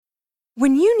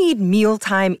When you need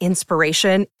mealtime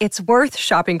inspiration, it's worth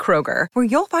shopping Kroger, where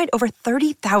you'll find over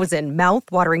 30,000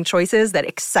 mouth-watering choices that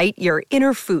excite your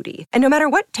inner foodie. And no matter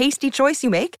what tasty choice you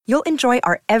make, you'll enjoy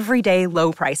our everyday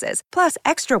low prices, plus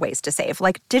extra ways to save,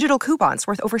 like digital coupons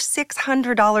worth over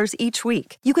 $600 each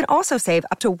week. You can also save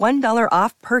up to $1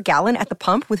 off per gallon at the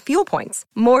pump with fuel points.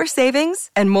 More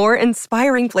savings and more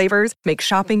inspiring flavors make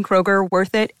shopping Kroger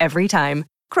worth it every time.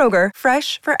 Kroger,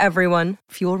 fresh for everyone.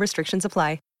 Fuel restrictions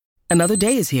apply. Another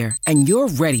day is here, and you're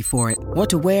ready for it. What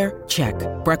to wear? Check.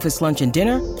 Breakfast, lunch, and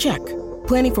dinner? Check.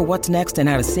 Planning for what's next and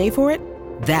how to save for it?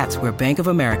 That's where Bank of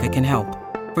America can help.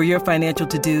 For your financial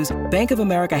to-dos, Bank of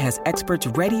America has experts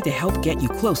ready to help get you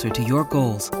closer to your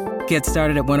goals. Get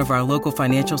started at one of our local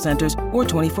financial centers or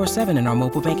 24/7 in our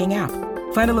mobile banking app.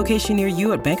 Find a location near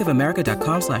you at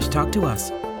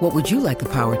bankofamerica.com/talktous. What would you like the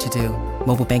power to do?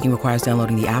 Mobile banking requires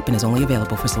downloading the app and is only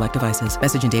available for select devices.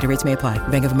 Message and data rates may apply.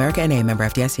 Bank of America N.A., member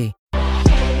FDIC.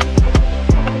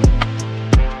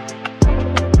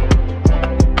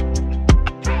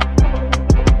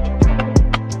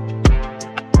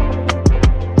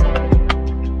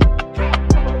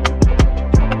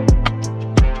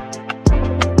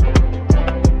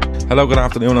 Hello, good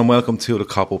afternoon and welcome to the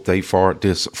COP Update for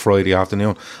this Friday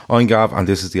afternoon. I'm Gav and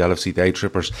this is the LFC Day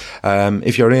Trippers.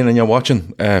 If you're in and you're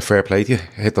watching, fair play to you.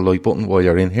 Hit the like button while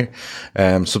you're in here.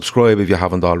 Subscribe if you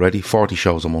haven't already. 40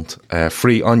 shows a month.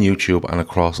 Free on YouTube and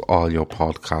across all your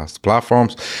podcast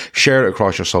platforms. Share it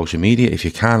across your social media if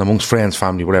you can, amongst friends,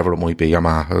 family, whatever it might be, your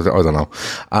ma, I don't know.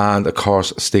 And of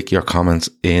course, stick your comments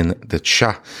in the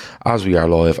chat as we are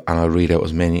live and I'll read out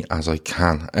as many as I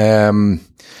can.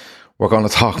 We're going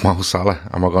to talk Mo Salah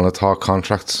and we're going to talk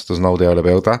contracts. There's no doubt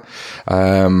about that.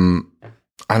 And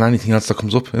anything else that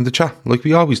comes up in the chat, like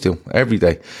we always do, every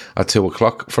day at 2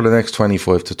 o'clock for the next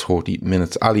 25 to 30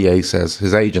 minutes. Ali A says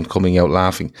his agent coming out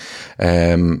laughing.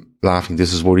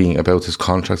 This is worrying about his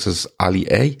contracts, as Ali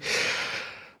A.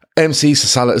 MC says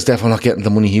Salah is definitely not getting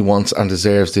the money he wants and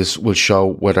deserves. This will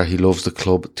show whether he loves the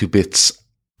club to bits.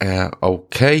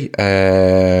 Okay.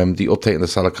 The update in the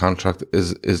Salah contract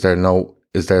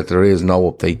there is no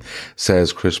update,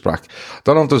 says Chris Brack.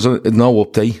 Don't know if there's no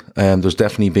update. There's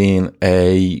definitely been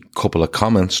a couple of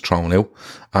comments thrown out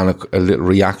and a little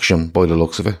reaction by the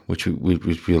looks of it, which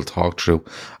we'll talk through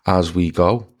as we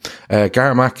go.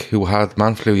 Garrett Mack, who had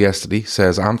man flu yesterday,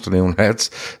 says afternoon Reds.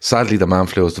 Sadly, the man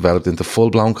flu has developed into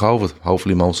full-blown COVID.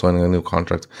 Hopefully, Mo signing a new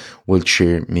contract will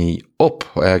cheer me up.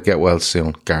 Get well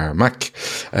soon, Garrett Mack.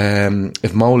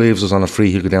 If Mo leaves us on a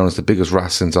free, he'll go down as the biggest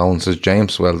rat since Owen, says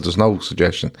James. Well, there's no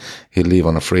suggestion he'll leave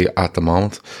on a free at the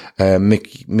moment.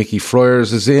 Mickey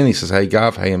Fryers is in. He says, hey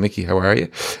Gav, hey Mickey, how are you?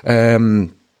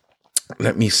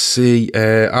 Let me see.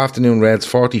 Afternoon Reds,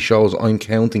 40 shows. I'm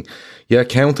counting. Yeah,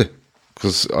 count it.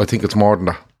 Because I think it's more than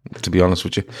that, to be honest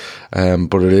with you.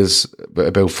 But it is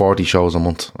about 40 shows a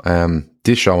month.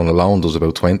 This show alone does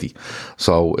about 20.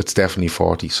 So it's definitely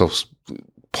 40. So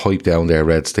pipe down there,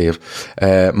 Red Steve.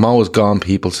 Mo is gone,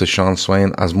 people, says Sean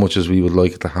Swain. As much as we would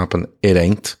like it to happen, it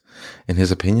ain't, in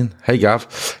his opinion. Hey Gav,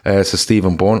 says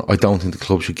Stephen Bourne. I don't think the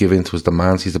club should give in to his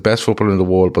demands. He's the best footballer in the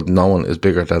world, but no one is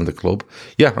bigger than the club.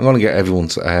 Yeah, I'm going to get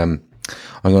everyone's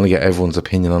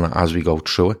opinion on it as we go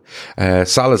through it.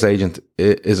 Salah's agent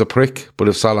is a prick, but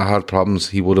if Salah had problems,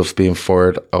 he would have been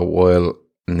fired a while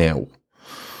now.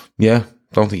 Yeah,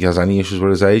 don't think he has any issues with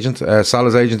his agent.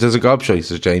 Salah's agent is a gobshite,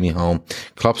 says Jamie Holm.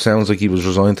 Klopp sounds like he was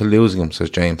resigned to losing him,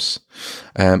 says James.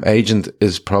 Agent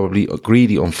is probably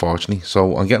greedy, unfortunately.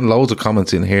 So I'm getting loads of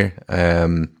comments in here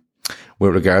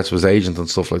with regards to his agent and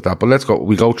stuff like that. But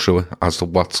we go through it as to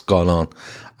what's gone on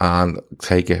and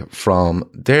take it from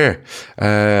there.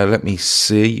 Let me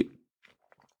see.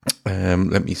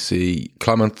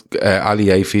 Comment, Ali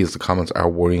A feels the comments are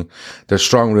worrying. There's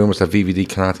strong rumours that VVD,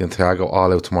 Kanate and Thiago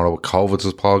all out tomorrow with COVID,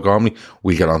 says Paul Gormley.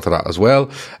 We'll get onto that as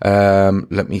well.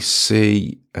 Let me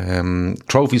see.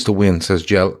 Trophies to win, says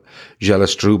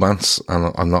Jealous Strubants.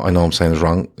 And I know I'm saying his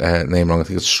name wrong. I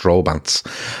think it's Strobants.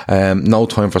 No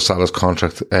time for Salah's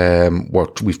contract.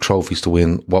 We've trophies to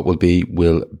win. What will be,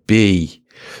 will be.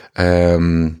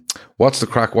 What's the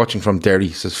crack watching from Derry,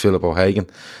 says Philip O'Hagan.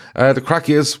 The crack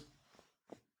is,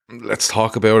 let's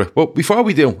talk about it. But before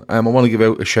we do, I want to give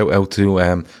out a shout out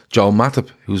to Joel Matip,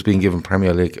 who's been given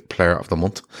Premier League Player of the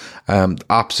Month.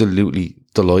 Absolutely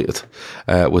delighted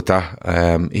with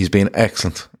that. He's been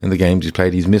excellent in the games he's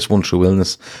played. He's missed one through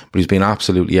illness, but he's been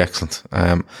absolutely excellent.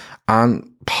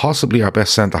 And possibly our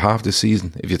best centre-half this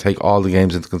season, if you take all the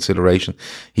games into consideration.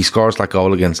 He scores that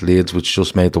goal against Leeds, which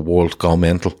just made the world go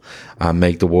mental and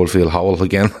make the world feel whole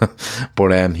again.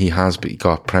 But he has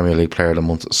got Premier League Player of the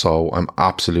Month, so I'm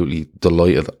absolutely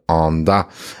delighted on that.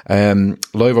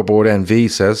 Live aboard NV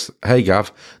says, hey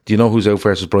Gav, do you know who's out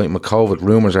versus Brighton with COVID?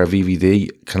 Rumours are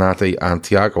VVD, Konate and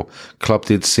Thiago. Klopp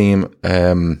did seem,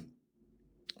 I'm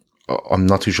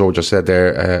not too sure what you said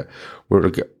there,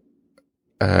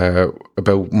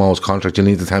 about Mo's contract. You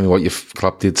need to tell me what your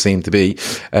Klopp did seem to be.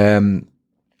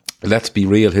 Let's be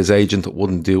real, his agent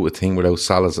wouldn't do a thing without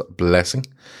Salah's blessing.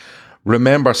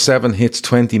 Remember, 7 hits,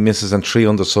 20 misses and 3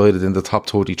 undecided in the top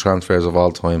 30 transfers of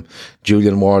all time.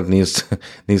 Julian Ward needs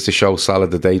to show Salah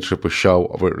the day tripper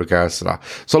show with regards to that.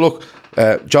 So look,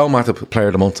 Joel Matip, Player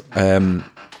of the Month.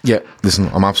 Yeah, listen,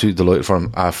 I'm absolutely delighted for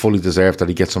him. Fully deserved that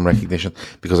he gets some recognition,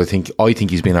 because I think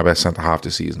he's been our best centre half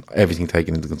this season. Everything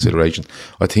taken into consideration.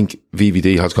 I think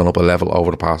VVD has gone up a level over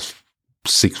the past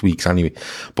 6 weeks anyway.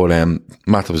 But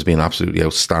Matip has been absolutely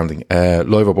outstanding.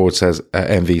 Live aboard says,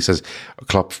 MV says,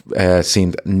 Klopp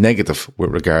seemed negative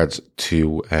with regards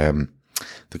to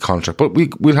the contract. But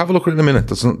we'll have a look at it in a minute.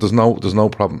 There's no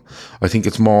problem. I think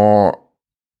it's more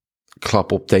Klopp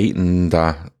updating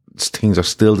that things are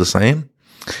still the same.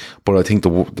 But I think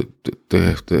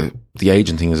the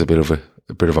agent thing is a bit of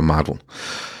a mad one.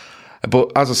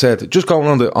 But as I said, just going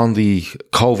on the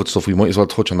COVID stuff, we might as well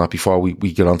touch on that before we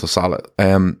get on to Salah.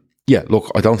 Yeah,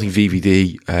 look, I don't think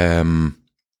VVD,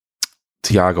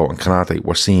 Thiago and Konate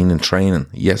were seen in training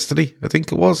yesterday, I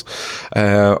think it was.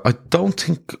 I don't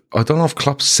know if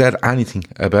Klopp said anything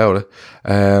about it.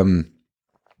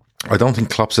 I don't think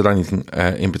Klopp said anything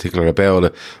in particular about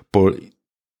it, but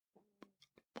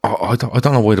I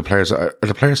don't know why are the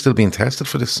players still being tested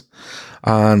for this?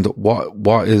 And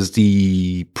what is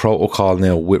the protocol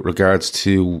now with regards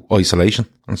to isolation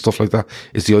and stuff like that?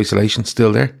 Is the isolation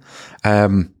still there?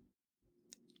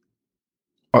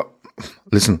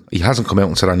 Listen, he hasn't come out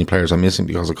and said any players are missing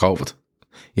because of COVID.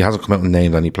 He hasn't come out and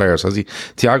named any players, has he?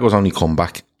 Thiago's only come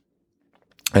back.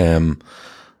 Konate,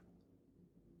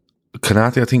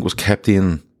 I think, was kept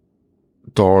in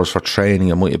doors for training.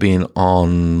 It might have been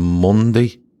on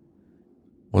Monday.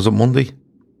 Was it Monday?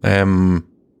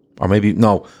 Or maybe,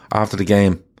 no, after the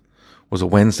game. Was it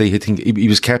Wednesday? I think he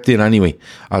was kept in anyway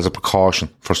as a precaution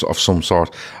of some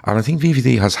sort. And I think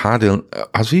VVD has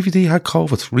VVD had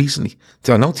COVID recently?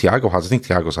 I know Thiago has. I think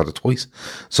Thiago's had it twice.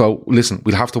 So listen,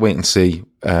 we'll have to wait and see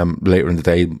later in the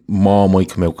day. More might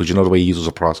come out, because you know the way he uses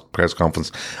a press conference,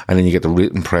 and then you get the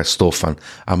written press stuff, and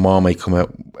more might come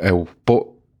out. But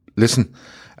listen,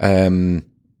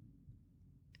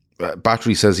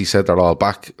 Battery says he said they're all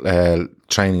back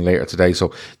training later today,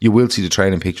 so you will see the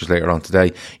training pictures later on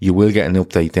today. You will get an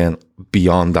update then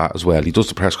beyond that as well. He does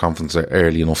the press conference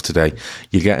early enough today.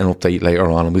 You get an update later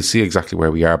on, and we'll see exactly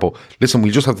where we are. But listen,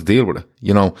 we just have to deal with it.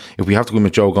 You know, if we have to go in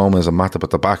with Joe Gomez and Matip at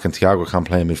the back and Thiago can't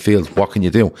play in midfield, what can you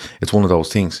do? It's one of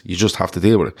those things. You just have to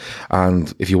deal with it.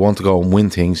 And if you want to go and win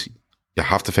things, you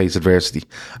have to face adversity.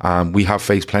 We have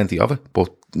faced plenty of it, but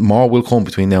more will come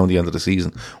between now and the end of the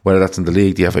season, whether that's in the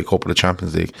league, the FA Cup or the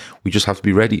Champions League. We just have to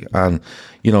be ready. And,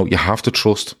 you know, you have to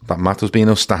trust that Matip's being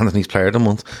outstanding. He's Player of the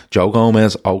Month. Joe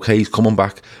Gomez, okay, he's coming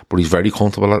back, but he's very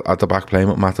comfortable at the back playing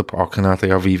with Matip or Konate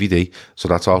or VVD. So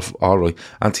that's all right.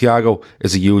 And Thiago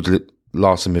is a huge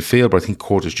loss in midfield, but I think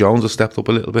Curtis Jones has stepped up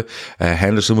a little bit.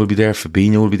 Henderson will be there,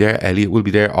 Fabinho will be there, Elliott will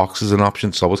be there, Ox is an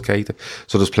option, so is Keita.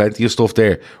 So there's plenty of stuff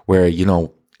there where, you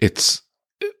know, it's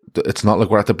not like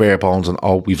we're at the bare bones and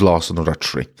we've lost another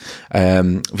 3.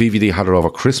 VVD had it over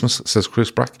Christmas, says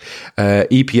Chris Brack.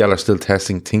 EPL are still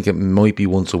testing, think it might be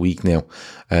once a week now,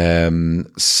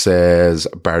 says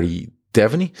Barry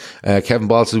Devaney. Kevin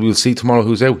Ball says we'll see tomorrow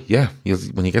who's out. Yeah,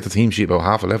 when you get the team sheet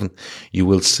about 11:30, you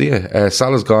will see it.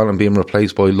 Salah's gone and being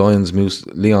replaced by Leon's Moussa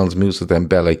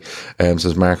Dembele,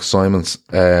 says Mark Simons.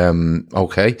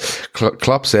 Okay.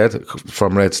 Klopp said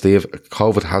from Red Steve,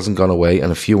 COVID hasn't gone away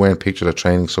and a few weren't pictured at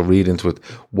training, so read into it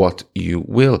what you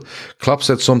will. Klopp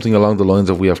said something along the lines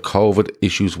of, we have COVID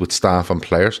issues with staff and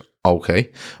players. Okay,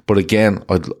 but again,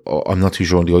 I'm not too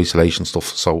sure on the isolation stuff.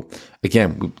 So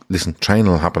again, listen, training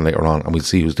will happen later on, and we'll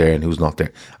see who's there and who's not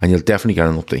there. And you'll definitely get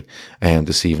an update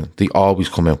this evening. They always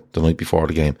come out the night before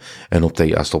the game, an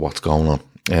update as to what's going on.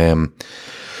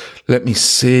 Let me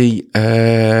see.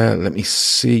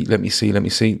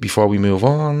 Before we move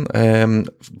on,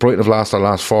 Brighton have lost our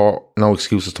last 4. No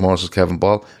excuses tomorrow, says Kevin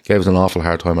Ball. Gave us an awful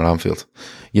hard time at Anfield.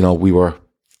 You know, we were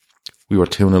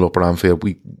 2-0 up at Anfield.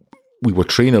 We were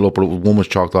 3-0 up, but one was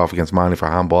chalked off against Mane for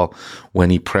handball when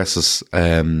he presses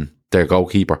their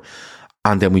goalkeeper.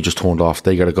 And then we just turned off.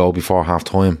 They got a goal before half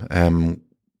time.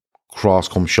 cross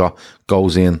come shot,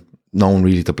 goes in, no one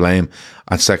really to blame.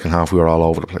 And second half, we were all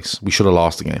over the place. We should have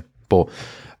lost the game. But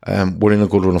we're in a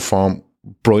good run of form.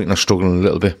 Brighton are struggling a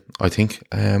little bit, I think.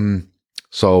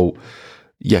 So,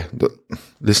 yeah,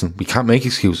 listen, we can't make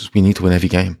excuses. We need to win every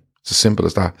game. It's as simple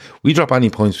as that. We drop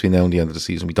any points between now and the end of the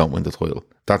season, we don't win the title.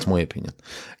 That's my opinion.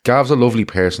 Gav's a lovely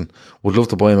person. Would love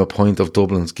to buy him a pint of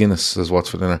Dublin's Guinness, says what's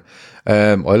for dinner.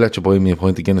 I'll let you buy me a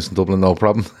pint of Guinness in Dublin, no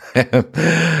problem. It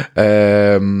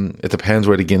depends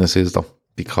where the Guinness is, though,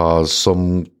 because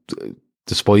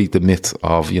despite the myth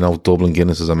of, Dublin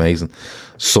Guinness is amazing,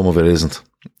 some of it isn't.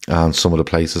 And some of the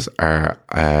places are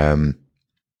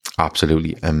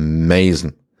absolutely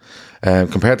amazing.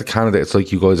 Compared to Canada, it's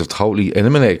like you guys have totally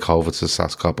eliminated COVID, says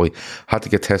Sascop. I had to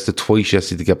get tested twice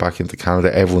yesterday to get back into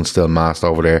Canada. Everyone's still masked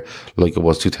over there like it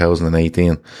was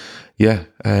 2018. Yeah.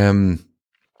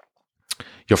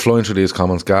 You're flying through these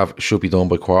comments, Gav. Should be done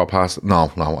by 1:15.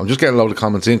 No. I'm just getting a load of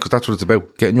comments in because that's what it's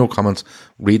about. Getting your comments,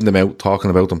 reading them out, talking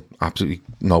about them. Absolutely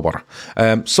no bother.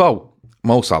 So,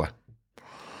 Mo Salah.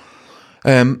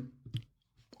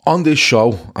 On this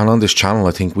show and on this channel,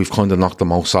 I think we've kind of knocked the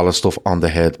Mo Salah stuff on the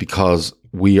head because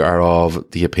we are of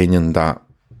the opinion that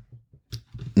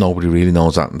nobody really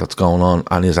knows that's going on,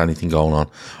 and is anything going on,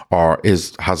 or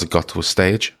has it got to a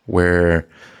stage where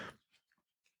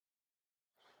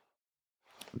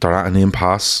they're at an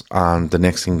impasse and the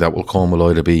next thing that will come will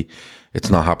either be it's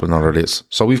not happening or it is.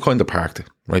 So we've kind of parked it,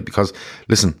 right? Because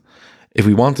listen, if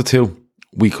we wanted to,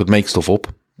 we could make stuff up.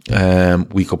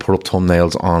 We could put up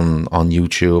thumbnails on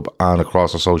YouTube and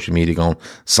across our social media going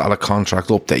Salah contract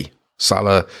update,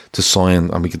 Salah to sign,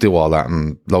 and we could do all that,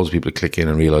 and loads of people would click in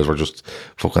and realise we're just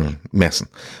fucking messing.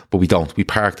 But we don't. We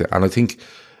parked it, and I think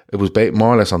it was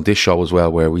more or less on this show as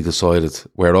well where we decided,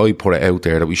 where I put it out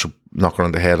there that we should knock her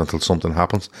on the head until something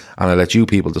happens, and I let you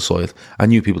people decide,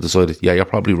 and you people decided, yeah, you're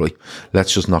probably right,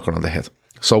 let's just knock her on the head.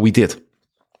 So we did.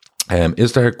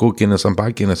 Is there good Guinness and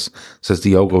bad Guinness? Says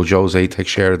Diogo Jose,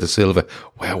 Teixeira de Silva.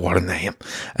 Well, what a name.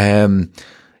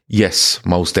 Yes,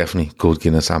 most definitely good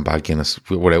Guinness and bad Guinness,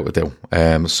 without a doubt.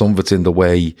 Some of it's in the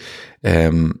way,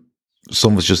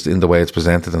 some of it's just in the way it's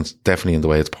presented, and definitely in the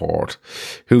way it's poured.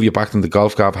 Who have you backed in the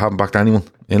golf, Gav? Haven't backed anyone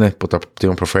in it, but they're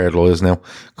doing preferred lawyers now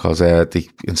because they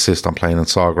insist on playing in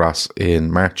Sawgrass in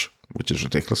March, which is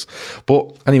ridiculous.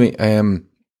 But anyway,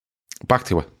 back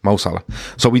to it, Mo Salah.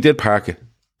 So we did park it.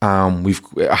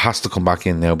 It has to come back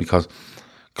in now because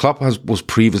Klopp was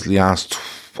previously asked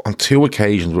on 2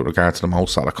 occasions with regard to the Mo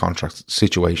Salah contract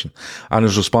situation, and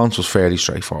his response was fairly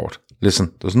straightforward.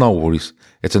 Listen, there's no worries.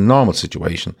 It's a normal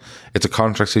situation. It's a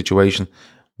contract situation.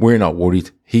 We're not worried.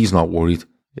 He's not worried.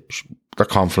 They're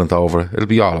confident over it. It'll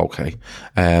be all okay.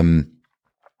 And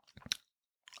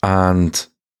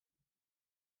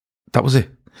that was it.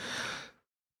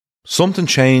 Something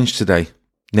changed today.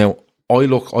 Now,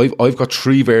 I've got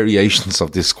 3 variations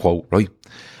of this quote, right?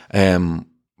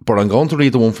 But I'm going to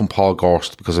read the one from Paul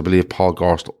Gorst because I believe Paul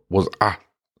Gorst was at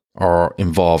or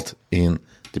involved in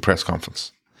the press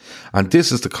conference. And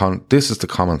this is the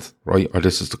comment, right? Or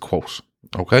this is the quote,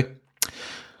 okay?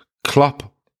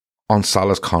 Klopp on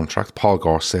Salah's contract, Paul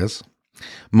Gorst says,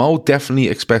 Mo definitely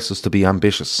expects us to be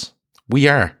ambitious. We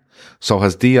are. So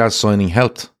has Diaz signing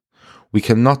helped? We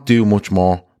cannot do much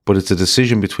more, but it's a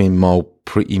decision between Mo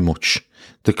pretty much.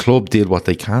 The club did what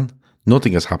they can.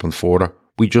 Nothing has happened further.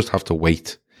 We just have to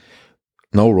wait.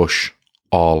 No rush.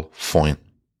 All fine.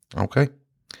 Okay?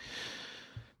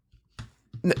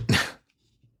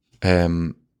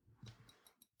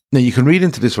 Now you can read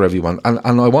into this for everyone, and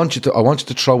I want you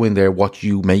to throw in there what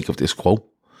you make of this quote,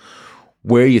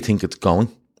 where you think it's going,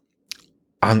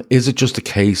 and is it just a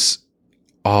case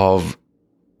of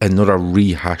another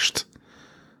rehashed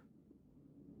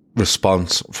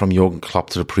response from Jurgen Klopp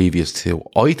to the previous 2?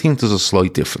 I think there's a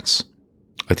slight difference.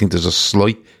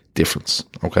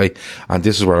 Okay? And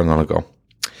this is where I'm going to go.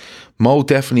 Mo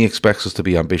definitely expects us to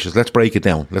be ambitious. Let's break it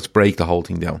down. Let's break the whole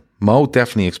thing down. Mo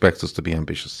definitely expects us to be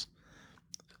ambitious.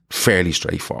 Fairly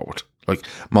straightforward. Like,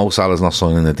 Mo Salah's not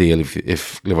signing a deal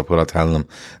if Liverpool are telling him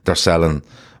they're selling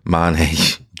Mane,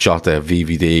 Jota,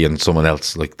 VVD and someone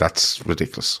else. Like, that's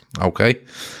ridiculous. Okay?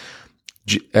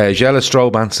 Jella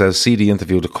Stroban says, see the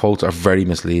interview, the quotes are very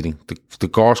misleading. The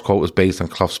Gorst quote is based on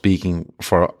Klopp speaking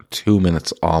for 2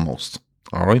 minutes almost.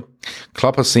 Alright?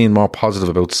 Klopp has seen more positive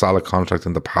about Salah contract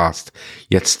in the past,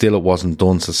 yet still it wasn't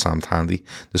done, says Sam Tandy.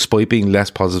 Despite being less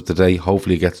positive today,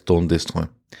 hopefully it gets done this time.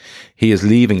 He is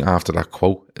leaving after that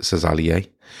quote, says Ali A.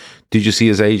 Did you see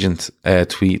his agent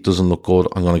tweet? Doesn't look good.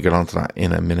 I'm going to get onto that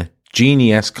in a minute.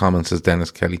 Genie S comments, says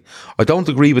Dennis Kelly. I don't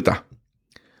agree with that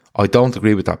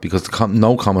because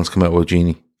no comments come out with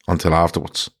Genie until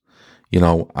afterwards,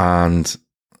 and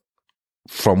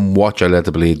from what you're led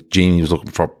to believe, Genie was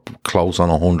looking for close on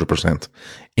 100%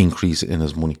 increase in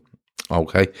his money.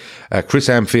 Okay. Chris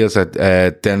M feels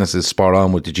that Dennis is spot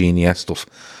on with the Genie stuff.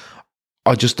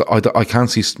 I can't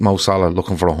see Mo Salah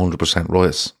looking for 100%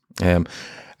 rise.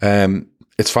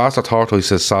 It's faster Tortoise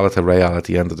says Salah to Real at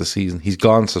the end of the season. He's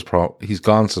gone, says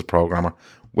programmer.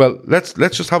 Well, let's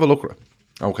just have a look at it.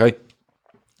 Okay.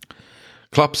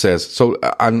 Klopp says, so,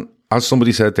 and as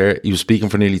somebody said there, he was speaking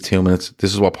for nearly 2 minutes.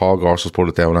 This is what Paul Gorse has put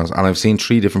it down as. And I've seen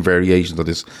 3 different variations of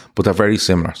this, but they're very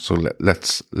similar. So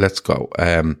let's go.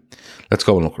 Let's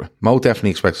go and look at it. Mo definitely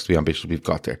expects us to be ambitious. We've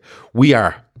got there. We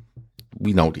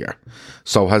know they are.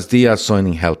 So has Diaz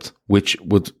signing helped? Which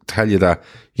would tell you that,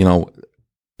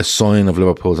 a sign of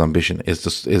Liverpool's ambition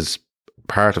is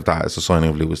part of that is the signing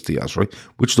of Luis Diaz, right?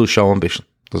 Which does show ambition.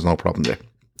 There's no problem there.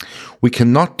 We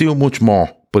cannot do much more,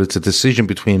 but it's a decision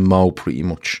between Mo pretty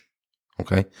much.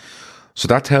 Okay? So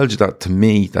that tells you that, to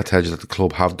me, that the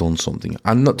club have done something.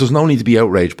 And there's no need to be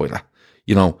outraged by that.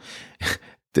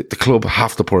 The club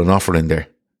have to put an offer in there.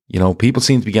 People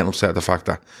seem to be getting upset at the fact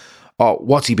that,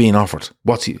 what's he being offered?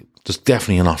 There's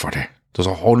definitely an offer there. There's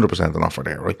 100% an offer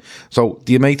there, right? So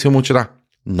do you make too much of that?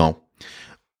 No.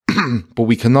 But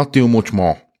we cannot do much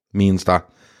more. Means that,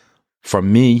 for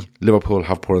me, Liverpool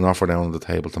have put an offer down on the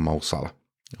table to Mo Salah.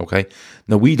 Okay?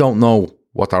 Now, we don't know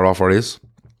what that offer is.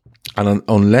 And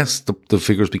unless the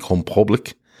figures become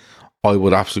public, I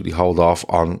would absolutely hold off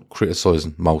on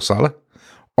criticising Mo Salah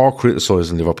or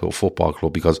criticising Liverpool Football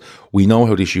Club, because we know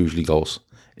how this usually goes.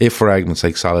 If, for argument's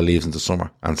sake, Salah leaves in the summer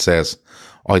and says,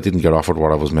 I didn't get offered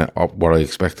what I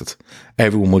expected,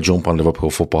 everyone will jump on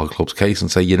Liverpool Football Club's case and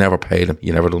say, you never paid him,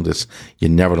 you never done this, you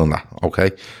never done that,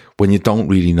 okay? When you don't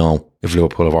really know if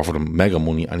Liverpool have offered him mega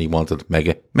money and he wanted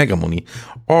mega money,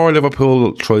 or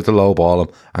Liverpool tried to lowball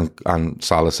him and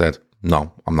Salah said,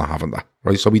 no, I'm not having that,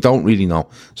 right? So we don't really know.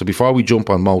 So before we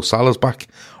jump on Mo Salah's back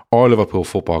or Liverpool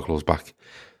Football Club's back,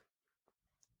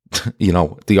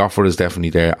 the offer is definitely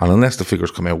there. And unless the figures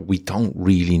come out, we don't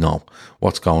really know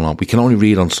what's going on. We can only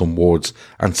read on some words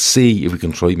and see if we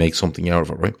can try to make something out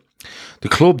of it, right? The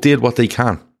club did what they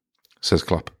can, says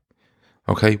Klopp.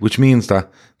 Okay, which means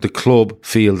that the club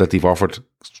feel that they've offered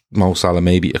Mo Salah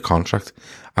maybe a contract,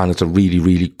 and it's a really,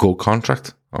 really good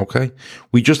contract. Okay,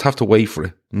 we just have to wait for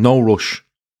it. No rush.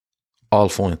 All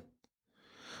fine.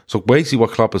 So basically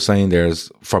what Klopp is saying there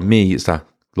is, for me, is that,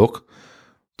 look,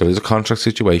 there is a contract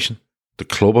situation. The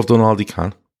club have done all they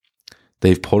can.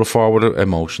 They've put forward a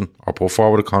motion or put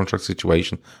forward a contract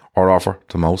situation or offer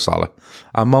to Mo Salah.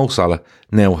 And Mo Salah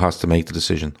now has to make the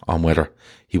decision on whether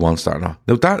he wants that or not.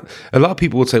 Now, that a lot of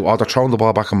people would say, they're throwing the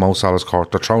ball back in Mo Salah's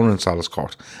court. They're throwing it in Salah's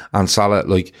court. And Salah,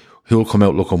 he'll come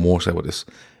out looking worse out with this.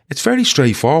 It's very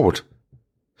straightforward.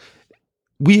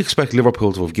 We expect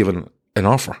Liverpool to have given an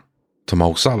offer to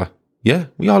Mo Salah. Yeah,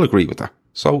 we all agree with that.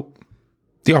 So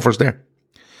the offer's there.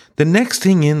 The next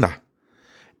thing in that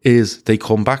is they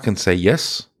come back and say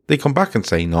yes, they come back and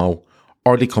say no,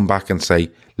 or they come back and say,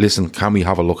 listen, can we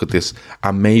have a look at this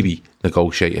and maybe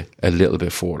negotiate it a little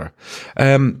bit further.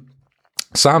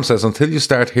 Sam says, until you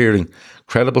start hearing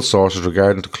credible sources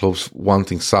regarding the clubs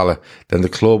wanting Salah, then the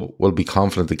club will be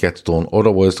confident it gets done.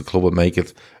 Otherwise, the club will make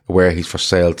it where he's for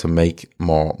sale to make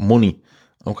more money.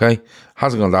 Okay?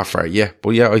 Hasn't gone that far yet,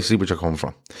 but yeah, I see where you're coming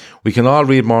from. We can all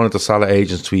read more into Salah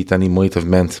agent's tweet than he might have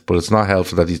meant, but it's not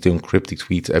helpful that he's doing cryptic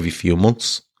tweets every few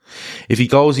months. If he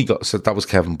goes, he goes. So that was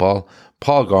Kevin Ball.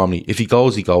 Paul Gormley, if he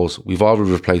goes, he goes. We've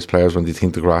already replaced players when they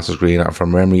think the grass is greener, and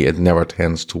from memory, it never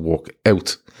tends to work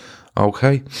out.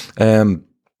 Okay?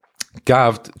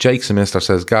 Jake Semister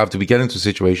says, Gav, do we get into a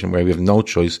situation where we have no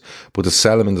choice but to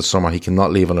sell him in the summer? He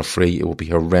cannot leave on a free. It will be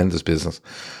horrendous business.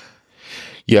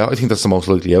 Yeah, I think that's the most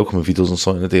likely outcome if he doesn't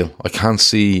sign a deal. I can't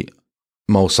see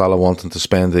Mo Salah wanting to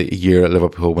spend a year at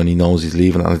Liverpool when he knows he's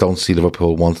leaving, and I don't see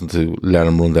Liverpool wanting to let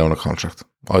him run down a contract.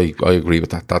 I agree with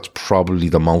that. That's probably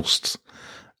the most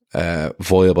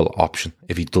viable option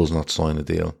if he does not sign a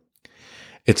deal.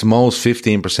 It's Mo's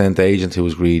 15% agent who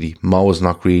is greedy. Mo is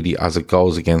not greedy as it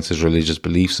goes against his religious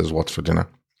beliefs, says What's for Dinner.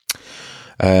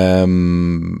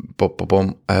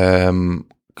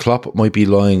 Klopp might be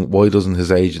lying. Why does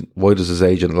his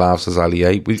agent laugh, says Ali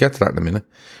A? We'll get to that in a minute.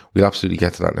 We'll absolutely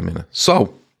get to that in a minute.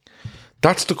 So,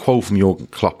 that's the quote from Jurgen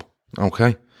Klopp.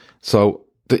 Okay? So,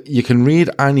 you can read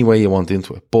any way you want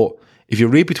into it. But if you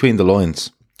read between the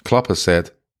lines, Klopp has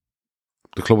said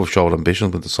the club have showed ambition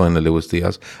with the signing of Luis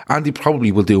Diaz, and they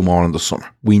probably will do more in the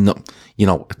summer. We know,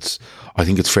 I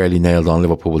think it's fairly nailed on.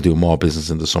 Liverpool will do more business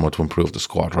in the summer to improve the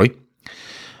squad, right?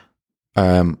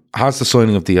 Has the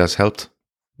signing of Diaz helped?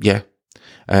 Yeah.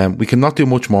 We cannot do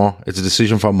much more. It's a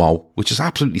decision for Mo, which is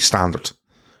absolutely standard.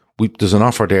 There's an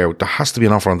offer there. There has to be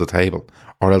an offer on the table,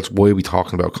 or else why are we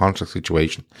talking about a contract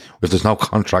situation if there's no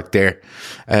contract there?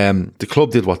 The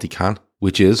club did what they can,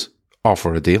 which is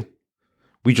offer a deal.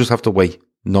 We just have to wait.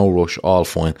 No rush, all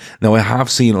fine. Now, I have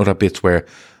seen other bits where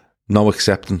no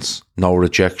acceptance, no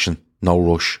rejection, no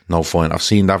rush, no fine. I've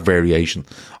seen that variation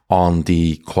on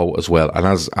the quote as well. And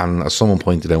as someone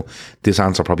pointed out, this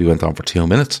answer probably went on for 2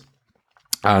 minutes.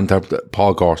 And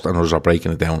Paul Gorst and others are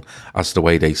breaking it down as the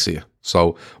way they see it.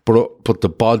 So, but the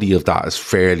body of that is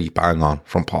fairly bang on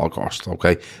from Paul Gorst,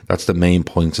 okay? That's the main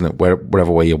points in it,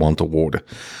 whatever way you want to word it.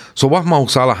 So what Mo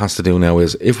Salah has to do now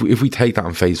is, if we take that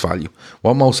on face value,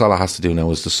 what Mo Salah has to do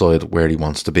now is decide where he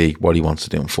wants to be, what he wants to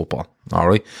do in football, all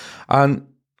right? And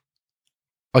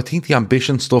I think the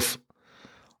ambition stuff,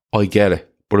 I get it.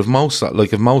 But if Mo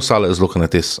Salah is looking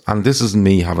at this, and this isn't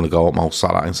me having a go at Mo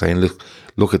Salah and saying,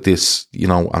 look at this,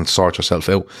 and sort yourself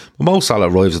out. But Mo Salah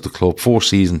arrives at the club, 4th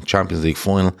season, Champions League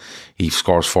final. He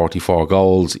scores 44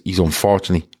 goals. He's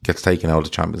unfortunately gets taken out of the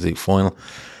Champions League final.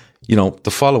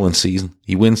 The following season,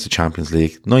 he wins the Champions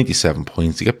League, 97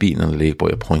 points. They get beaten in the league by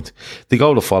a point. They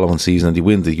go the following season and they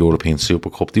win the European Super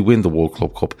Cup. They win the World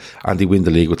Club Cup and they win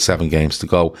the league with 7 games to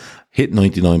go. Hit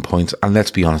 99 points. And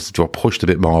let's be honest, they were pushed a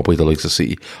bit more by the likes of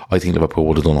City. I think Liverpool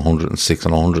would have done 106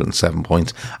 and 107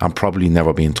 points and probably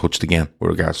never been touched again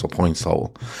with regards to points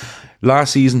total.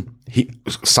 Last season,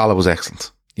 Salah was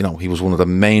excellent. He was one of the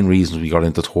main reasons we got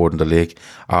into third in the league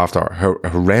after a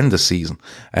horrendous season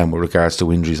with regards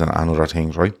to injuries and other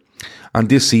things, right? And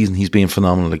this season, he's been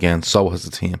phenomenal again. So has the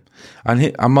team.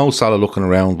 And Mo Salah looking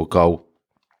around would go,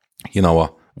 you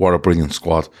know what a brilliant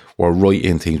squad. We're right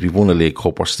in things. We've won a League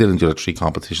Cup. We're still in the other 3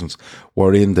 competitions.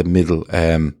 We're in the middle.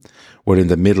 We're in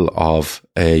the middle of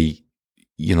a,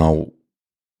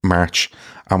 March,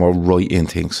 and we're right in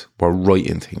things. We're right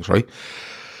in things, right?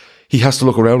 He has to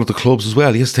look around at the clubs as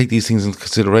well. He has to take these things into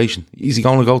consideration. Is he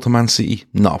going to go to Man City?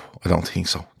 No, I don't think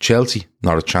so. Chelsea,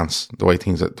 not a chance. The way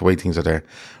things are there.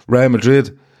 Real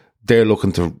Madrid, they're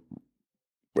looking to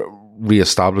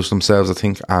re-establish themselves, I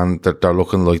think, and they're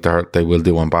looking like they will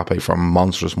do Mbappe for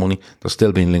monstrous money. They're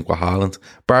still being linked with Haaland.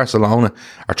 Barcelona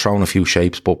are throwing a few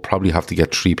shapes, but probably have to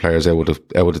get 3 players out of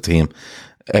the team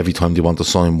every time they want to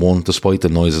sign one. Despite the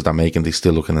noises they're making, they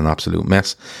still look in an absolute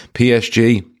mess.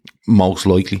 PSG, most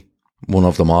likely one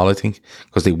of them all, I think,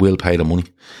 because they will pay the money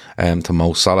to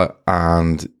Mo Salah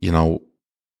and,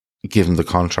 give him the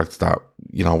contract that,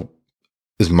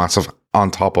 is massive on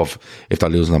top of if they're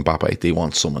losing Mbappe, they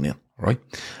want someone in, right?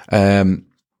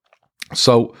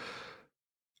 So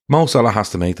Mo Salah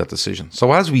has to make that decision.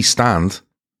 So as we stand,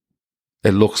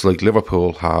 it looks like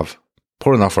Liverpool have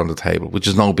put an offer on the table, which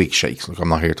is no big shakes. Like, I'm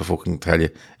not here to fucking tell you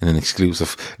in an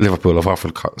exclusive. Liverpool have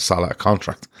offered Salah a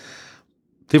contract.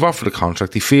 They've offered a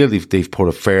contract. They feel they've put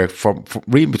a fair, from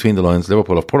reading between the lines,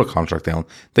 Liverpool have put a contract down.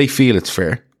 They feel it's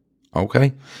fair.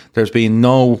 Okay? There's been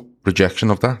no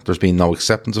rejection of that. There's been no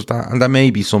acceptance of that. And there may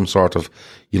be some sort of,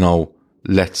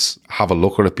 let's have a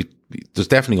look at it. There's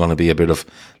definitely going to be a bit of,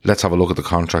 let's have a look at the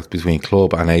contract between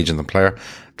club and agent and player.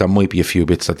 There might be a few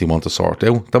bits that they want to sort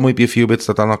out. There might be a few bits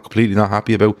that they're not completely not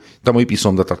happy about. There might be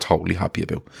some that they're totally happy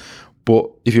about. But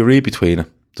if you read between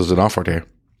it, there's an offer there,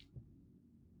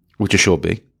 which it should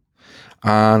be.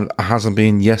 And it hasn't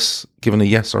been given a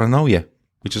yes or a no yet,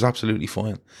 which is absolutely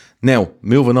fine. Now,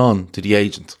 moving on to the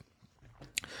agent.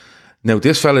 Now,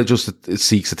 this fella just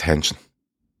seeks attention.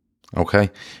 Okay?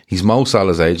 He's Mo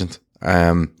Salah's agent.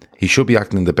 He should be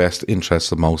acting in the best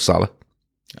interests of Mo Salah.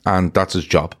 And that's his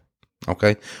job.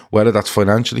 Okay? Whether that's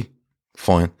financially,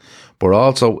 fine. But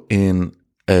also in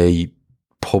a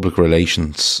public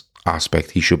relations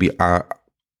aspect, he should be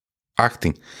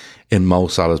acting in Mo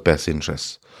Salah's best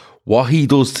interests. What he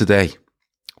does today,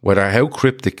 whether how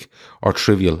cryptic or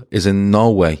trivial, is in no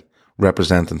way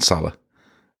representing Salah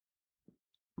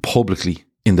publicly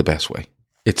in the best way.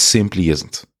 It simply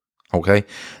isn't. Okay?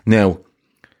 Now,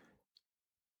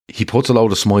 he puts a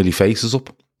load of smiley faces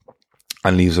up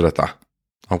and leaves it at that.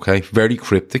 Okay? Very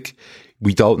cryptic.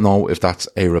 We don't know if that's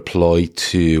a reply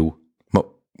to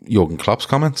Jurgen Klopp's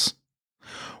comments.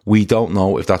 We don't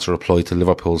know if that's a reply to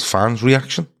Liverpool's fans'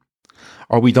 reaction.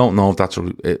 Or we don't know if that's a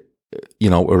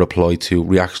reply to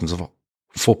reactions of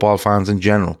football fans in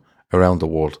general around the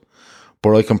world.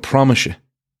 But I can promise you,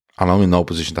 and I'm in no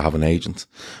position to have an agent,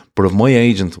 but if my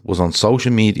agent was on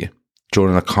social media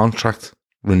during a contract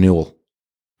renewal,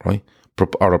 right,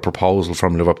 or a proposal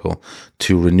from Liverpool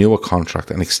to renew a contract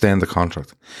and extend the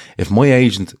contract, if my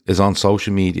agent is on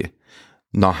social media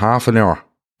not half an hour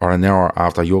or an hour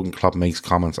after Jurgen Klopp makes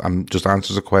comments and just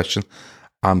answers a question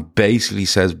and basically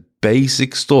says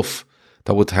basic stuff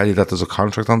that would tell you that there's a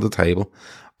contract on the table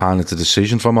and it's a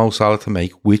decision for Mo Salah to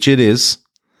make, which it is,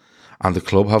 and the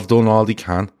club have done all they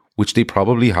can, which they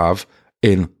probably have,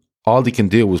 in all they can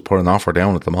do is put an offer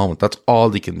down at the moment. That's all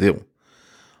they can do.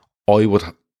 I would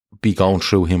be going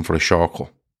through him for a shortcut,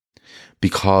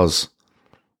 because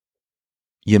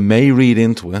you may read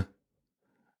into it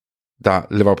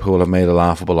that Liverpool have made a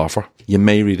laughable offer. You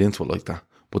may read into it like that.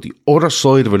 But the other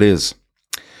side of it is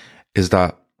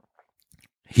that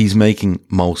he's making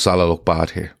Mo Salah look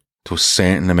bad here to a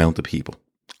certain amount of people,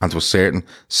 and to a certain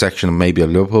section of maybe a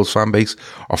Liverpool's fan base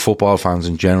or football fans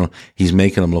in general. He's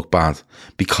making them look bad,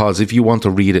 because if you want to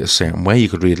read it a certain way, you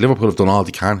could read Liverpool have done all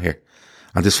they can here,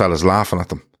 and this fella's laughing at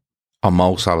them on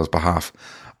Mo Salah's behalf.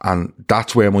 And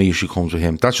that's where my issue comes with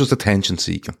him. That's just attention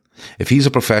seeking. If he's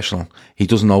a professional, he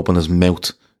doesn't open his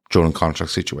mouth during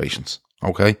contract situations.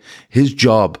 Okay? His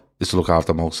job is to look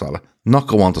after Mo Salah, not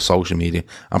go onto social media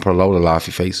and put a load of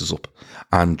laughy faces up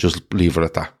and just leave it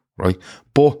at that, right?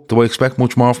 But do I expect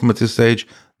much more from him at this stage?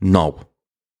 No,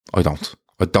 I don't.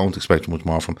 I don't expect much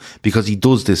more from him, because he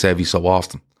does this every so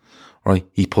often, right?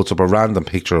 He puts up a random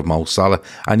picture of Mo Salah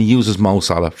and he uses Mo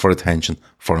Salah for attention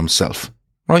for himself,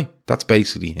 right? That's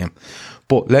basically him.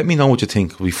 But let me know what you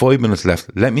think. We've 5 minutes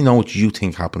left. Let me know what you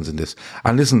think happens in this.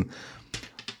 And listen,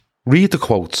 read the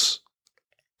quotes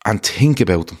and think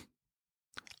about them.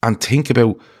 And think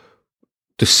about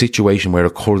the situation where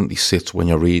it currently sits when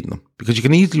you're reading them. Because you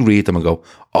can easily read them and go,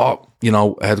 oh,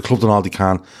 the club done all they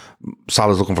can.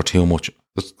 Salah's looking for too much.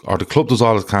 Or the club does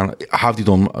all it can.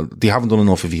 They haven't done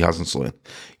enough if he hasn't signed.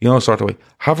 Sort of way.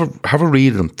 Have a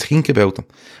read of them. Think about them.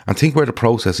 And think where the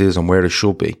process is and where it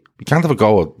should be. You can't have a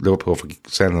go at Liverpool for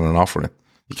sending an offer in.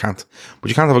 You can't. But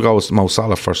you can't have a go at Mo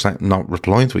Salah for not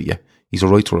replying to it yet. He's a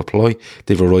right to reply.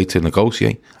 They've a right to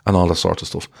negotiate and all that sort of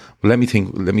stuff. But let me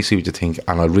see what you think,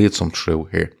 and I'll read some through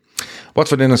here.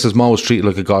 Watford Inner says Mo is treated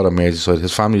like a god on Merseyside.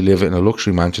 His family live in a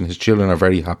luxury mansion. His children are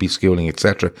very happy, schooling,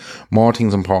 etc. More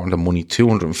things important than money.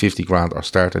 250 grand or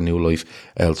start a new life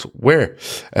elsewhere.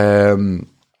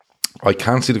 I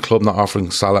can't see the club not offering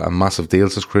Salah a massive deal,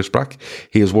 says Chris Brack.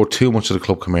 He is worth too much to the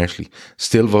club commercially.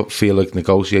 Still feel like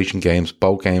negotiation games.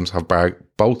 Both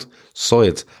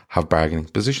sides have bargaining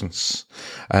positions.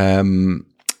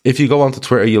 If you go onto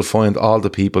Twitter, you'll find all the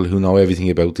people who know everything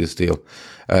about this deal.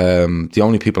 The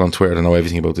only people on Twitter that know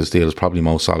everything about this deal is probably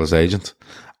Mo Salah's agent,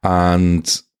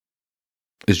 and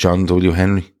is John W.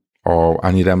 Henry or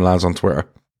any of them lads on Twitter.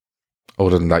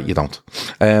 Other than that, you don't.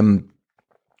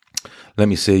 Let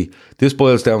me see. This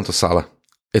boils down to Salah.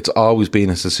 It's always been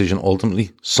his decision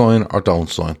ultimately. Sign or don't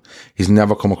sign. He's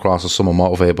never come across as someone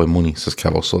motivated by money, says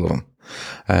Kev O'Sullivan.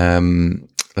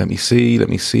 Let me see.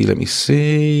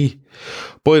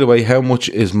 By the way, how much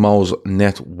is Mo's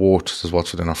net worth, says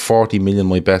Watford Inner? 40 million,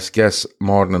 my best guess.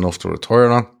 More than enough to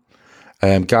retire on.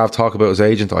 Gav, talk about his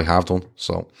agent. I have done.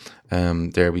 So,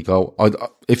 there we go.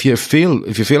 If you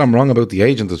feel I'm wrong about the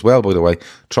agent as well, by the way,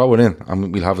 throw it in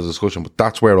and we'll have a discussion. But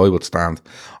that's where I would stand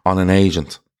on an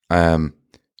agent. Putting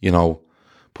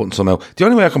some out. The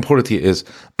only way I can put it to you is,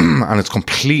 and it's a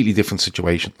completely different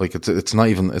situation. Like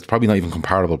it's probably not even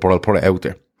comparable, but I'll put it out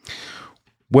there.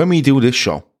 When we do this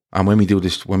show, and when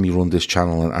we run this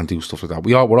channel and do stuff like that,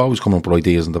 we're always coming up with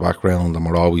ideas in the background, and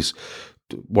we're always,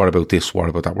 what about this, what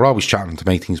about that? We're always chatting to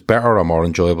make things better or more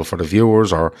enjoyable for the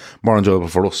viewers or more enjoyable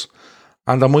for us.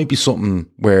 And there might be something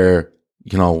where,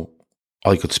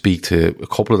 I could speak to a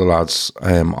couple of the lads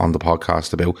on the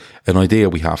podcast about an idea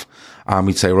we have, and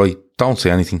we'd say, right, don't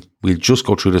say anything. We'll just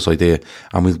go through this idea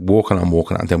and we'll work on it,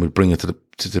 and then we'll bring it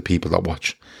to the people that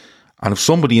watch. And if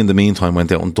somebody in the meantime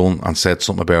went out and done and said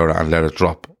something about it and let it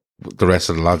drop, the rest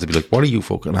of the lads would be like, what are you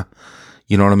fucking at?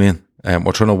 You know what I mean?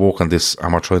 We're trying to work on this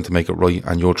and we're trying to make it right,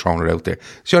 and you're throwing it out there.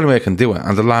 It's the only way I can do it.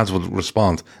 And the lads would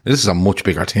respond. This is a much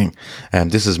bigger thing.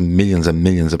 This is millions and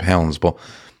millions of pounds, but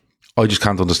I just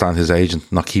can't understand his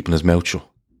agent not keeping his mouth shut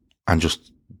and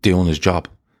just doing his job.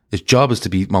 His job is to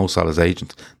be Mo Salah's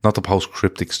agent, not to post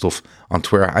cryptic stuff on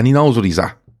Twitter. And he knows what he's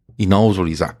at.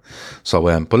 So,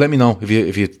 but let me know if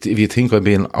you think I'm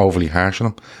being overly harsh on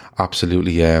him.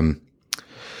 Absolutely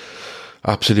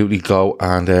go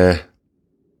and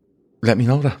let me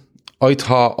know that. I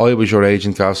thought I was your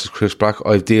agent, Gav, says Chris Brack.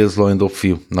 I've deals lined up for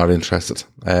you. Not interested.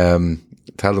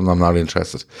 Tell them I'm not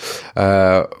interested.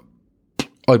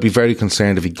 I'd be very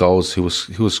concerned if he goes, who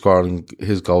was scoring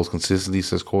his goals consistently,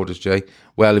 says Curtis J.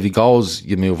 Well, if he goes,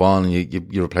 you move on and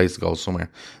you replace the goals somewhere.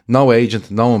 No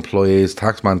agent, no employees,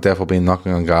 taxman defo being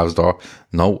knocking on Gav's door.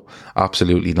 No,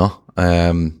 absolutely not.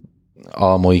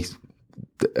 All my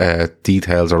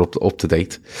details are up to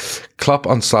date. Klopp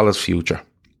on Salah's future,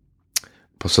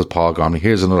 says Paul Gormley.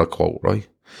 Here's another quote, right?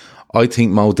 I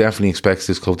think Mo definitely expects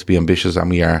this club to be ambitious, and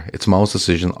we are. It's Mo's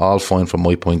decision, all fine from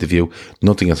my point of view.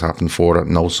 Nothing has happened further,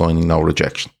 no signing, no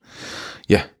rejection.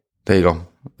 Yeah, there you go.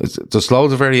 There's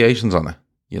loads of variations on it,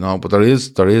 you know, but there is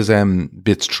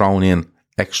bits thrown in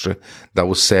extra that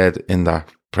was said in that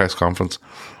press conference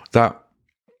that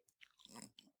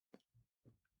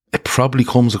it probably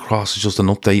comes across as just an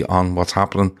update on what's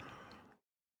happening,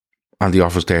 and the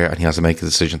offer's there and he has to make a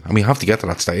decision. And we have to get to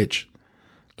that stage.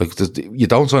 Like, you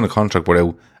don't sign a contract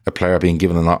without a player being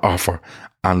given an offer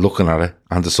and looking at it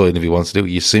and deciding if he wants to do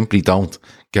it. You simply don't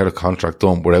get a contract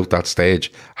done without that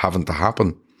stage having to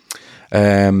happen.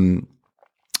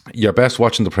 You're best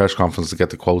watching the press conference to get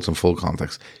the quotes in full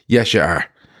context. Yes, you are.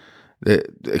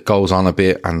 It goes on a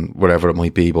bit and whatever it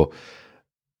might be, but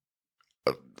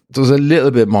there's a little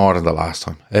bit more than the last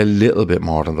time.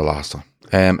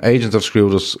 Agents have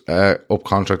screwed us up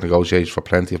contract negotiations for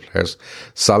plenty of players.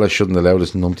 Salah shouldn't allow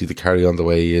this numpty to carry on the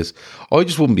way he is. I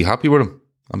just wouldn't be happy with him.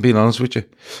 I'm being honest with you.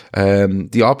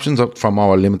 The options from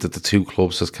Mo are limited to 2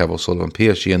 clubs, says Kev O'Sullivan,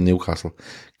 PSG and Newcastle.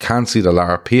 Can't see the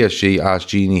latter. PSG asked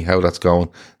Genie how that's going.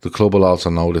 The club will also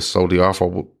know this, so the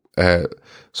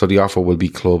offer will be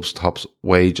club's top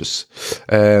wages.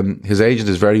 His agent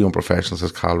is very unprofessional,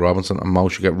 says Carl Robinson, and Mo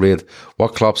should get rid.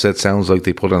 What Klopp said sounds like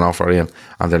they put an offer in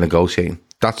and they're negotiating.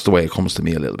 That's the way it comes to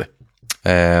me a little bit.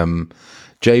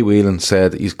 Jay Whelan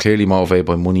said he's clearly motivated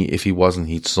by money. If he wasn't,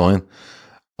 he'd sign.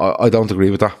 I don't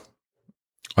agree with that.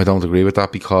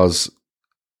 Because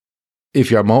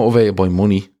if you're motivated by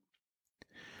money,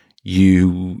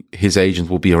 his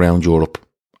agent will be around Europe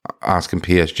asking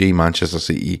PSG, Manchester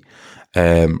City,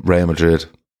 Real Madrid,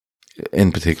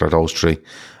 in particular, those 3,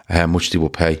 how much they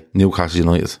will pay. Newcastle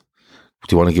United,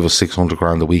 do you want to give us 600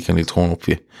 grand a week and he'll turn up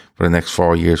for you for the next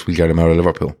 4 years? We'll get him out of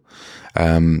Liverpool.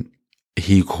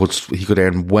 He could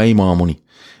earn way more money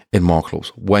in more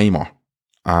clubs, way more,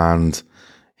 and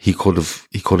he could have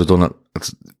done it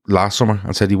last summer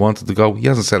and said he wanted to go. He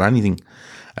hasn't said anything.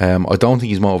 I don't think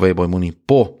he's motivated by money,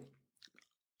 but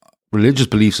religious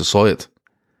beliefs aside,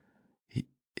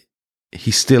 he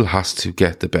still has to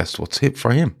get the best what's hit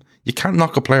for him. You can't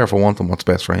knock a player for wanting what's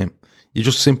best for him. You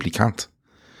just simply can't.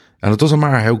 And it doesn't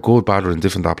matter how good, bad or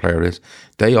indifferent that player is.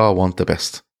 They all want the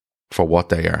best for what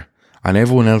they are. And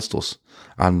everyone else does.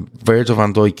 And Virgil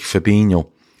van Dijk,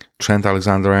 Fabinho, Trent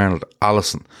Alexander-Arnold,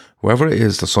 Alisson, whoever it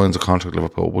is that signs a contract with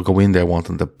Liverpool will go in there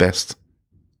wanting the best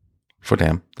for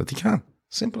them that they can.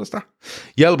 Simple as that.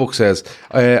 Yellowbook says,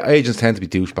 agents tend to be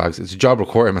douchebags. It's a job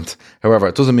requirement. However,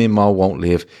 it doesn't mean Mo won't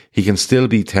leave. He can still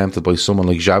be tempted by someone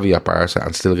like Xavi at Barca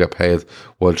and still get paid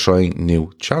while trying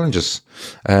new challenges.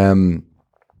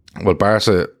 Well,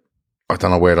 Barca, I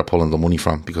don't know where they're pulling the money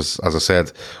from, because, as I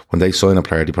said, when they sign a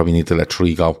player, they probably need to let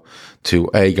 3 go to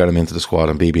A, get him into the squad,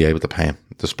 and B, be able to pay him,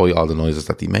 despite all the noises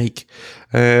that they make.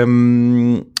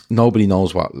 Nobody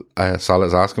knows what Salah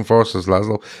is asking for, says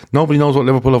Laszlo. Nobody knows what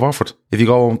Liverpool have offered. If you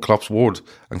go on Klopp's word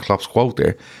and Klopp's quote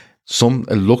there,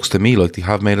 it looks to me like they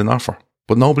have made an offer,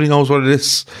 but nobody knows what it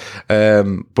is.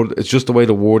 But it's just the way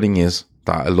the wording is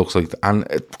that it looks like, and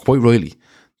quite rightly,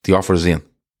 the offer is in.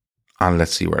 And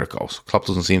let's see where it goes. Klopp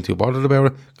doesn't seem too bothered about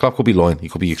it. Klopp could be lying. He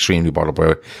could be extremely bothered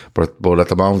about it. But at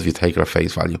the moment, if you take it at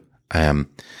face value,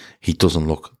 he doesn't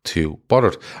look too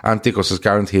bothered. And Dico says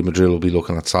guaranteed Madrid will be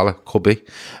looking at Salah. Could be.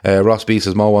 Ross B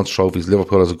says Mo wants trophies.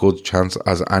 Liverpool has a good chance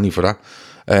as any for that.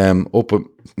 Up at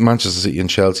Manchester City and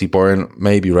Chelsea, Bayern,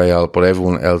 maybe Real, but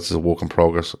everyone else is a work in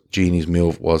progress. Genie's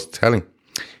move was telling.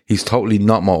 He's totally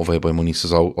not motivated by money,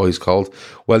 says Ice Cold.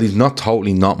 Well, he's not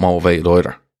totally not motivated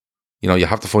either. You know, you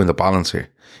have to find the balance here.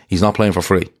 He's not playing for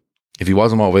free. If he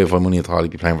wasn't motivated by money at all,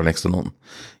 he'd be playing for next to nothing.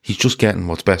 He's just getting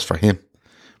what's best for him.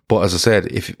 But as I said,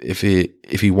 if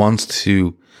he wants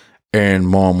to earn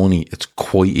more money, it's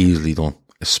quite easily done.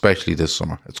 Especially this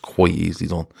summer, it's quite easily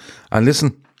done. And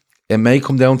listen, it may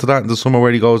come down to that in the summer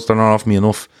where he goes, they're not offering me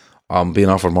enough. I'm being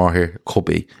offered more here. It could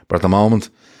be, but at the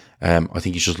moment, I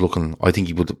think he's just looking. I think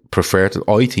he would prefer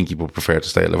to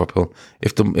stay at Liverpool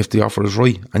if the offer is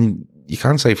right. And you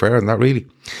can't say fairer than that, really.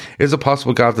 Is it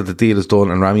possible, Gav, that the deal is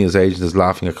done and Rami, his agent, is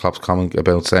laughing at Klopp's comment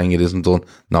about saying it isn't done?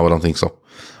 No, I don't think so.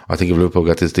 I think if Liverpool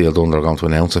get this deal done, they're going to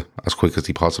announce it as quick as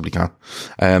they possibly can.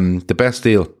 The best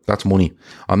deal, that's money.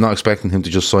 I'm not expecting him to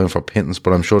just sign for pittance,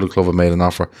 but I'm sure the club have made an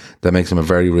offer that makes him a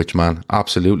very rich man.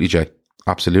 Absolutely, Jay.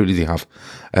 Absolutely, they have.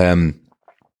 And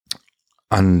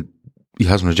he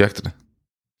hasn't rejected it.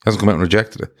 He hasn't come out and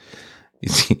rejected it.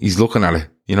 He's looking at it.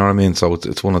 You know what I mean? So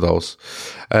it's one of those.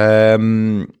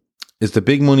 Is the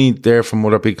big money there from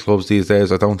other big clubs these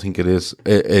days? I don't think it is.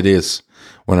 It is.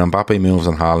 When Mbappe moves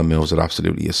and Haaland moves, it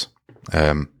absolutely is.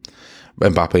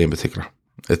 Mbappe in particular.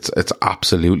 It's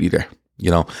absolutely there.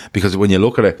 you know, because when you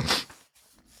look at it,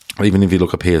 even if you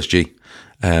look at PSG,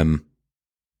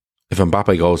 if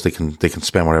Mbappe goes, they can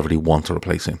spend whatever they want to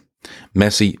replace him.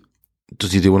 Messi,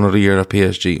 does he do another year at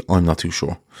PSG? I'm not too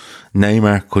sure.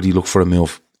 Neymar, could he look for a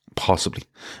move? Possibly.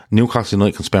 Newcastle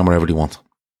United can spend whatever they want.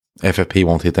 FFP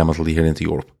won't hit them until they get into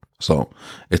Europe. So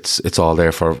it's all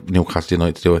there for Newcastle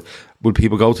United to do it. Will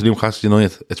people go to Newcastle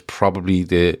United? It's probably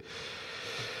the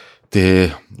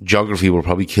geography will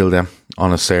probably kill them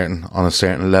on a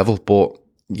certain level, but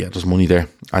yeah, there's money there,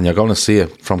 and you're going to see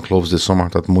it from clubs this summer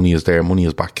that money is there, money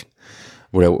is back,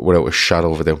 without a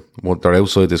shadow of a doubt. They're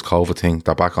outside this COVID thing,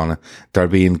 they're back on it. They're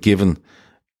being given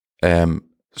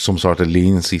some sort of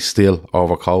leniency still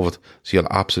over COVID, so you'll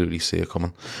absolutely see it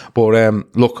coming. But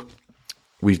look,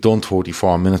 we've done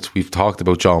 34 minutes. We've talked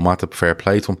about Joel Matip, fair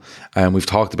play to him, and we've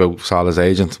talked about Salah's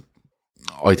agent.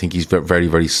 I think he's very,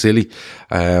 very silly.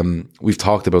 We've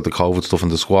talked about the COVID stuff in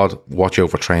the squad. Watch out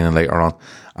for training later on,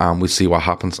 and we'll see what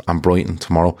happens. And Brighton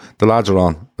tomorrow. The lads are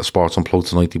on the Sports Unplugged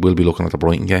tonight. They will be looking at the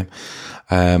Brighton game.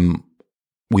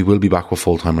 We will be back with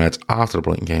Full-Time Reds after the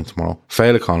Brighton game tomorrow.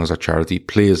 Féileacáin is our charity.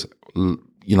 Please,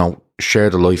 share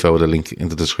the life out of the link in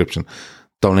the description.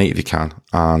 Donate if you can,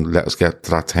 and let us get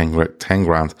to that 10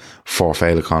 grand for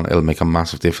Féileacáin. It'll make a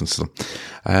massive difference to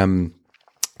them.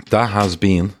 That has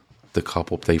been the COP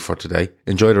update for today.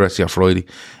 Enjoy the rest of your Friday.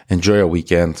 Enjoy your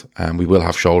weekend. And we will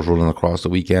have shows running across the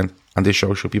weekend. And this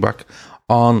show should be back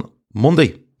on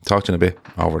Monday. Talk to you in a bit.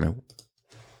 Over now.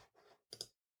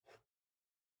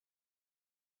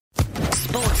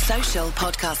 Sports Social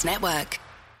Podcast Network.